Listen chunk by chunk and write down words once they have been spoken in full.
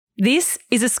This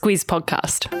is a Squiz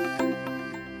podcast.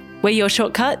 We're your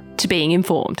shortcut to being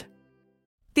informed.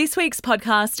 This week's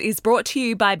podcast is brought to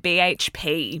you by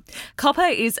BHP. Copper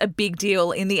is a big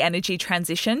deal in the energy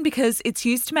transition because it's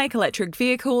used to make electric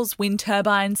vehicles, wind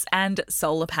turbines and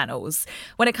solar panels.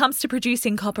 When it comes to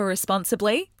producing copper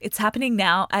responsibly, it's happening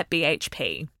now at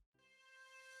BHP.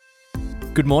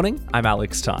 Good morning, I'm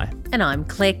Alex Ty. And I'm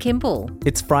Claire Kimball.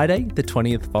 It's Friday, the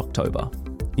 20th of October.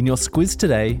 In your Squiz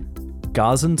today,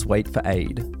 Gazans wait for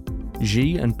aid.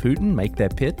 Xi and Putin make their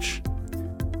pitch.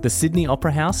 The Sydney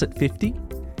Opera House at 50.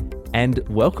 And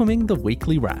welcoming the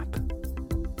weekly wrap.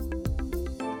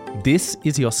 This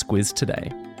is your Squiz today.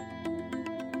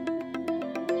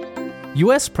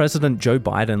 US President Joe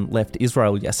Biden left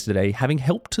Israel yesterday, having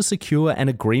helped to secure an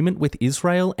agreement with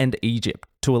Israel and Egypt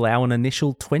to allow an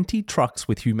initial 20 trucks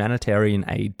with humanitarian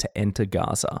aid to enter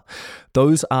Gaza.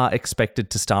 Those are expected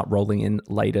to start rolling in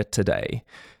later today.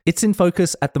 It's in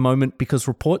focus at the moment because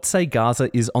reports say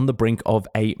Gaza is on the brink of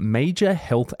a major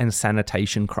health and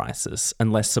sanitation crisis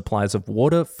unless supplies of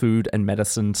water, food and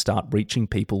medicine start reaching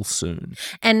people soon.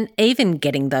 And even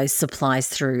getting those supplies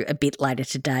through a bit later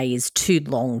today is too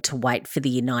long to wait for the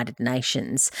United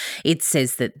Nations. It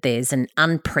says that there's an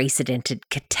unprecedented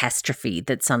catastrophe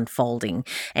that's unfolding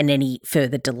and any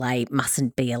further delay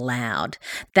mustn't be allowed.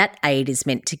 That aid is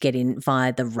meant to get in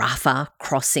via the Rafah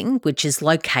crossing, which is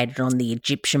located on the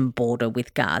Egyptian border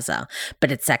with Gaza, but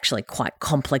it's actually quite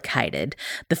complicated.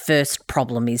 The first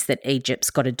problem is that Egypt's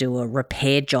got to do a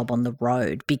repair job on the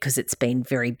road because it's been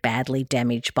very badly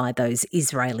damaged by those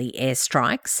Israeli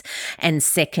airstrikes. And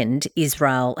second,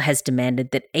 Israel has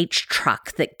demanded that each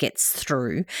truck that gets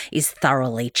through is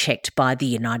thoroughly checked by the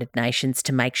United Nations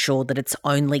to make sure that it's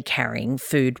only carrying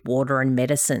food, water and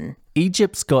medicine.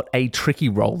 Egypt's got a tricky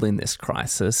role in this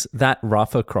crisis. That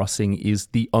Rafah crossing is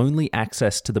the only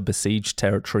access to the besieged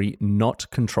territory not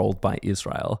controlled by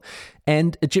Israel.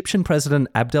 And Egyptian President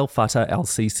Abdel Fattah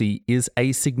el-Sisi is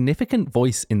a significant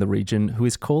voice in the region who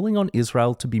is calling on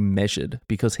Israel to be measured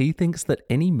because he thinks that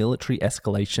any military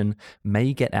escalation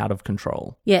may get out of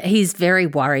control. Yeah, he's very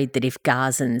worried that if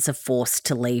Gazans are forced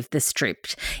to leave the Strip,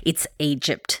 it's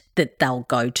Egypt that they'll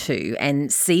go to. And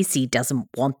Sisi doesn't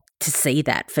want to see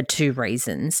that for two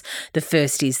reasons. The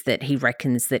first is that he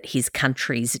reckons that his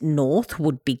country's north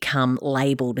would become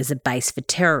labelled as a base for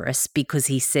terrorists because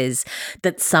he says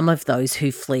that some of those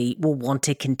who flee will want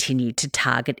to continue to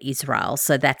target Israel.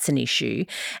 So that's an issue.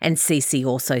 And Sisi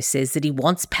also says that he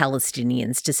wants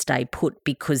Palestinians to stay put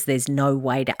because there's no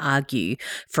way to argue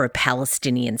for a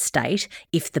Palestinian state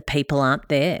if the people aren't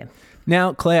there.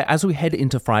 Now, Claire, as we head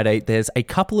into Friday, there's a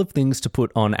couple of things to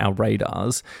put on our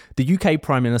radars. The UK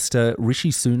Prime Minister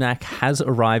Rishi Sunak has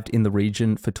arrived in the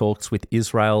region for talks with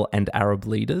Israel and Arab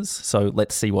leaders, so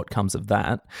let's see what comes of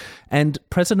that. And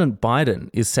President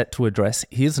Biden is set to address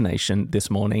his nation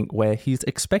this morning, where he's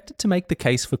expected to make the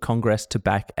case for Congress to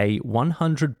back a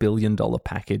 $100 billion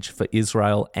package for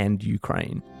Israel and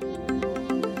Ukraine.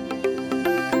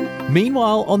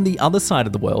 Meanwhile, on the other side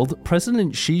of the world,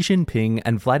 President Xi Jinping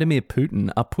and Vladimir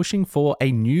Putin are pushing for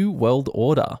a new world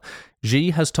order.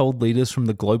 Xi has told leaders from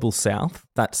the global south,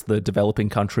 that's the developing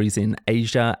countries in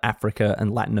Asia, Africa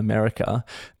and Latin America,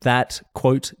 that,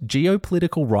 quote,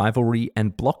 geopolitical rivalry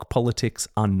and bloc politics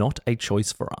are not a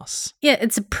choice for us. Yeah,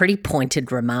 it's a pretty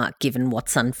pointed remark given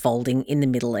what's unfolding in the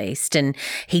Middle East. And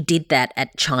he did that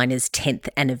at China's 10th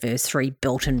anniversary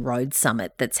Belt and Road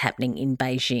Summit that's happening in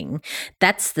Beijing.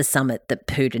 That's the summit that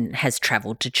Putin has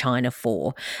travelled to China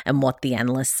for. And what the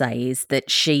analysts say is that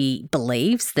Xi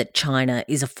believes that China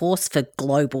is a force for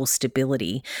global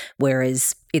stability,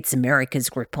 whereas it's America's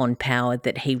grip on power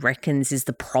that he reckons is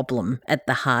the problem at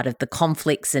the heart of the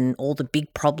conflicts and all the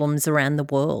big problems around the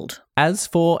world. As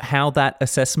for how that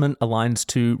assessment aligns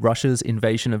to Russia's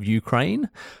invasion of Ukraine,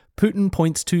 Putin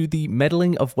points to the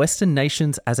meddling of Western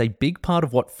nations as a big part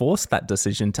of what forced that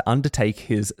decision to undertake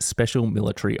his special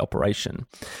military operation.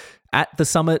 At the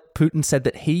summit, Putin said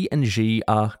that he and Xi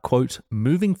are, quote,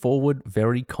 moving forward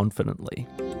very confidently.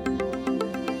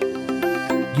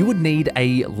 You would need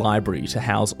a library to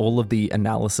house all of the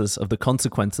analysis of the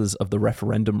consequences of the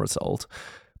referendum result.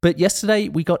 But yesterday,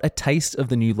 we got a taste of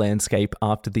the new landscape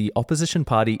after the opposition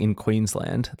party in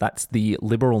Queensland, that's the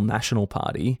Liberal National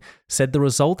Party, said the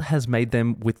result has made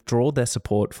them withdraw their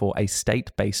support for a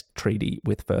state-based treaty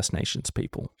with First Nations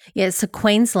people. Yeah, so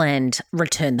Queensland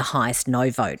returned the highest no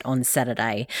vote on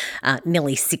Saturday.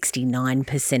 Nearly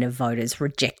 69% of voters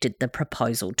rejected the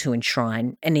proposal to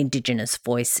enshrine an Indigenous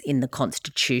voice in the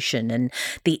Constitution. And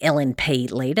the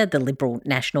LNP leader, the Liberal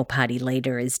National Party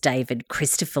leader, is David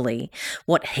Christopherly.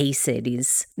 What he said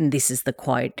is, and this is the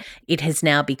quote, "It has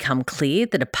now become clear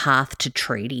that a path to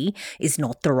treaty is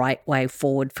not the right way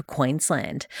forward for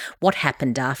Queensland." What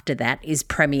happened after that is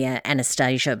Premier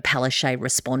Anastasia Palaszczuk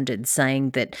responded,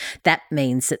 saying that that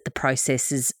means that the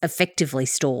process is effectively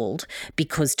stalled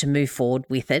because to move forward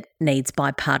with it needs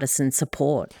bipartisan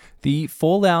support. The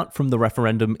fallout from the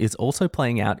referendum is also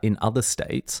playing out in other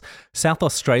states. South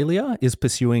Australia is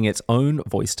pursuing its own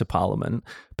voice to Parliament,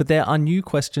 but there are new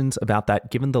questions about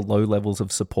that given the low levels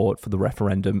of support for the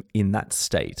referendum in that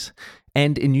state.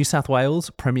 And in New South Wales,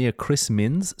 Premier Chris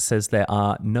Minns says there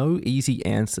are no easy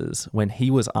answers when he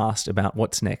was asked about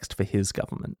what's next for his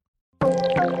government.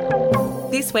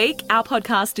 This week, our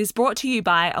podcast is brought to you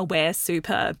by Aware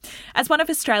Super. As one of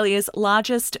Australia's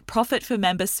largest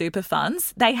profit-for-member super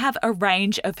funds, they have a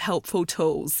range of helpful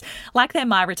tools, like their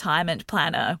My Retirement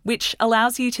Planner, which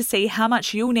allows you to see how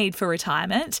much you'll need for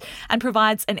retirement and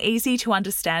provides an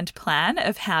easy-to-understand plan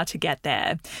of how to get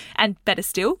there. And better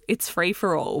still, it's free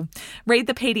for all. Read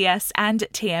the PDS and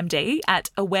TMD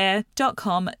at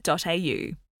aware.com.au.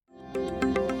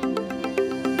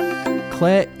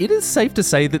 Claire, it is safe to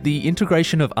say that the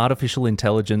integration of artificial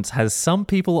intelligence has some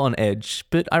people on edge,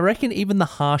 but I reckon even the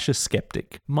harshest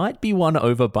skeptic might be won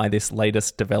over by this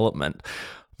latest development.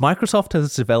 Microsoft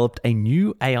has developed a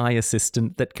new AI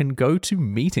assistant that can go to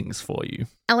meetings for you.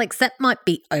 Alex, that might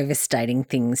be overstating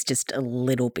things just a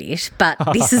little bit, but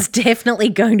this is definitely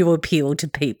going to appeal to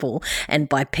people, and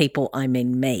by people I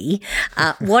mean me.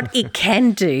 What it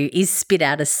can do is spit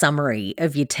out a summary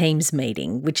of your Teams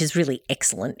meeting, which is really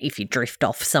excellent if you drift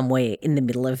off somewhere in the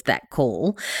middle of that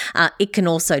call. It can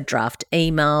also draft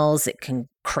emails, it can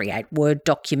create Word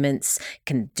documents,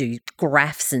 can do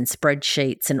graphs and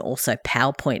spreadsheets and also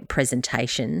PowerPoint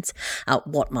presentations.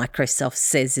 What Microsoft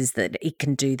says is that it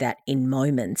can do that in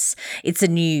moments. It's a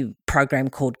new program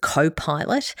called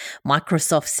Copilot.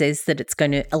 Microsoft says that it's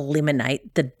going to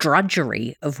eliminate the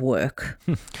drudgery of work.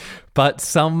 But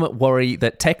some worry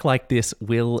that tech like this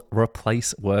will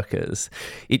replace workers.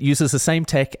 It uses the same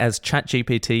tech as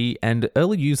ChatGPT, and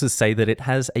early users say that it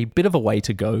has a bit of a way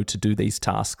to go to do these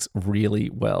tasks really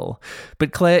well.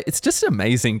 But Claire, it's just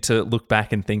amazing to look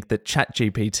back and think that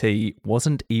ChatGPT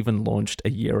wasn't even launched a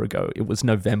year ago. It was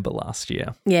November last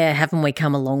year. Yeah, haven't we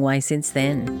come a long way since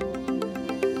then?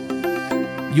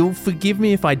 You'll forgive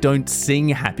me if I don't sing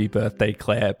happy birthday,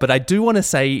 Claire, but I do want to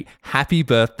say happy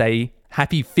birthday,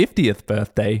 happy 50th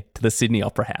birthday to the Sydney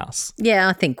Opera House. Yeah,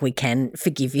 I think we can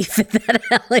forgive you for that,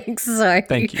 Alex. So.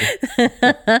 Thank you.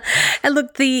 And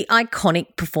look, the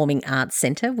iconic Performing Arts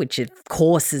Centre, which of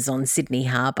course is on Sydney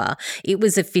Harbour, it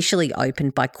was officially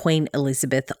opened by Queen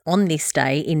Elizabeth on this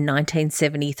day in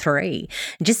 1973.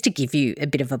 And just to give you a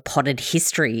bit of a potted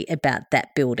history about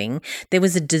that building, there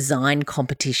was a design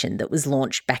competition that was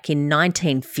launched back in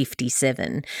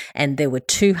 1957 and there were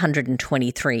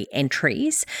 223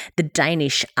 entries. The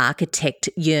Danish architect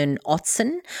Jørn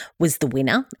Ottsen was the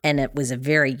winner, and it was a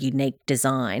very unique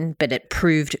design, but it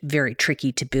proved very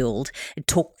tricky to build. It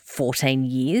took 14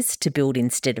 years to build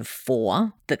instead of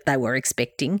 4 that they were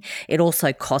expecting. It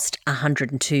also cost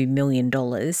 $102 million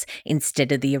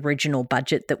instead of the original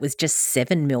budget that was just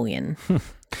 $7 million.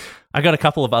 I got a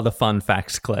couple of other fun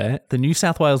facts, Claire. The New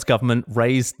South Wales government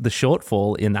raised the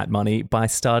shortfall in that money by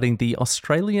starting the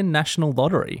Australian National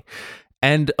Lottery.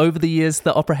 And over the years,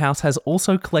 the Opera House has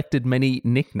also collected many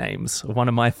nicknames. One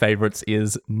of my favourites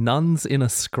is Nuns in a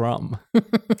Scrum.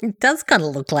 It does kind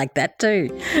of look like that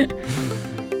too.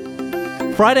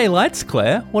 Friday Lights,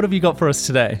 Claire. What have you got for us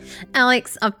today?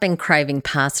 Alex, I've been craving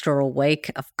pasta all week.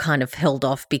 I've kind of held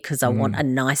off because I want a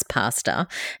nice pasta,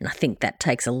 and I think that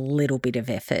takes a little bit of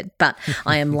effort. But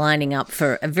I am lining up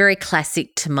for a very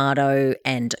classic tomato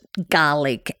and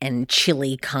garlic and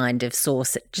chili kind of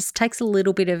sauce. It just takes a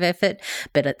little bit of effort,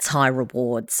 but it's high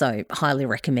reward. So highly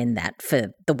recommend that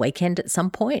for the weekend at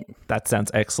some point. That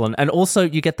sounds excellent. And also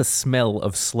you get the smell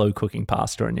of slow cooking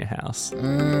pasta in your house.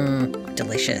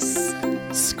 Delicious.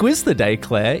 Squiz the day,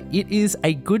 Claire. It is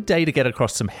a good day to get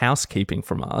across some housekeeping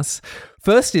from us.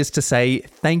 First is to say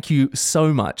thank you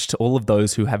so much to all of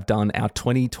those who have done our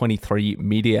 2023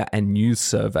 media and news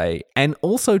survey, and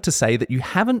also to say that you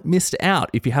haven't missed out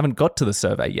if you haven't got to the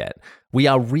survey yet. We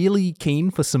are really keen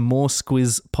for some more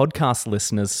Squiz podcast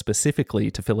listeners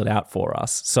specifically to fill it out for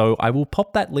us, so I will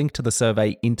pop that link to the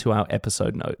survey into our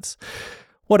episode notes.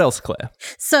 What else, Claire?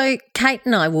 So Kate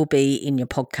and I will be in your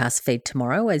podcast feed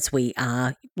tomorrow, as we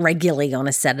are regularly on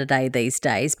a Saturday these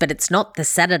days, but it's not the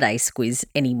Saturday Squiz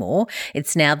anymore.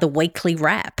 It's now the weekly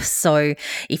wrap. So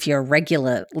if you're a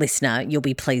regular listener, you'll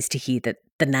be pleased to hear that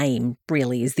The name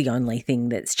really is the only thing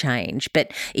that's changed.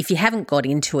 But if you haven't got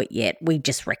into it yet, we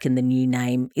just reckon the new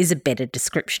name is a better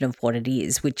description of what it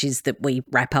is, which is that we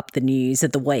wrap up the news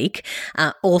of the week.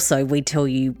 Also, we tell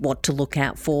you what to look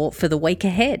out for the week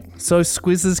ahead. So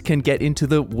Squizzes can get into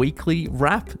the weekly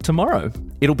wrap tomorrow.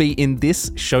 It'll be in this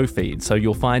show feed, so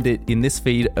you'll find it in this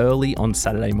feed early on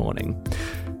Saturday morning.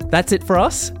 That's it for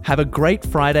us. Have a great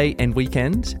Friday and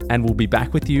weekend, and we'll be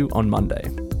back with you on Monday.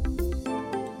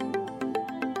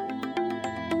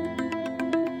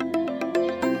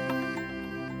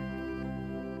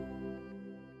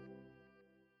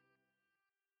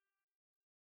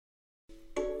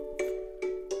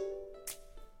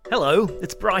 Hello,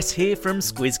 it's Bryce here from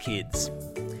Squiz Kids.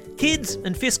 Kids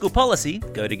and fiscal policy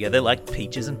go together like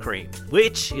peaches and cream,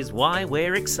 which is why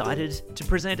we're excited to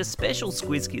present a special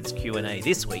Squiz Kids Q&A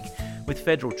this week with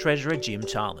Federal Treasurer Jim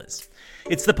Chalmers.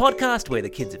 It's the podcast where the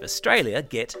kids of Australia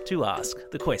get to ask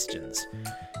the questions.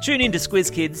 Tune in to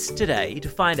Squiz Kids today to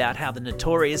find out how the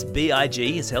notorious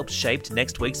BIG has helped shape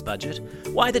next week's budget,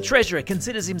 why the Treasurer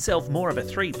considers himself more of a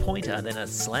three-pointer than a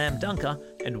slam dunker,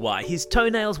 and why his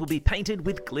toenails will be painted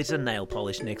with glitter nail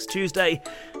polish next Tuesday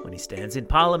when he stands in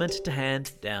Parliament to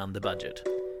hand down the budget.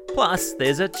 Plus,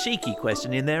 there's a cheeky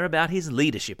question in there about his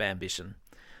leadership ambition.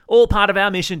 All part of our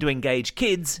mission to engage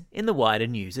kids in the wider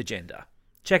news agenda.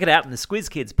 Check it out in the Squiz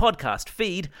Kids podcast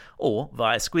feed or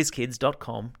via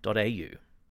squizkids.com.au.